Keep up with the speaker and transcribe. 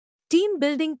Team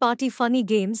building party funny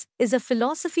games is a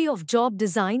philosophy of job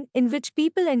design in which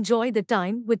people enjoy the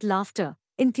time with laughter,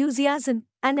 enthusiasm,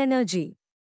 and energy.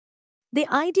 The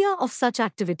idea of such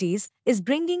activities is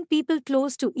bringing people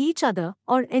close to each other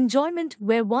or enjoyment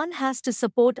where one has to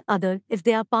support other if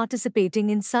they are participating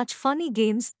in such funny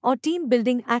games or team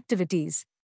building activities.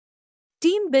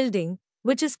 Team building,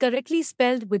 which is correctly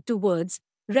spelled with two words,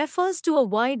 refers to a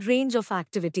wide range of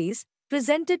activities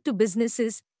presented to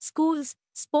businesses, schools,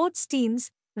 sports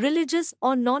teams, religious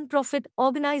or non-profit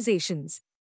organizations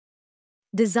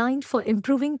designed for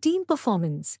improving team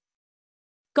performance.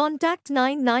 Contact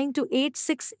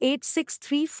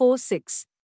 9928686346.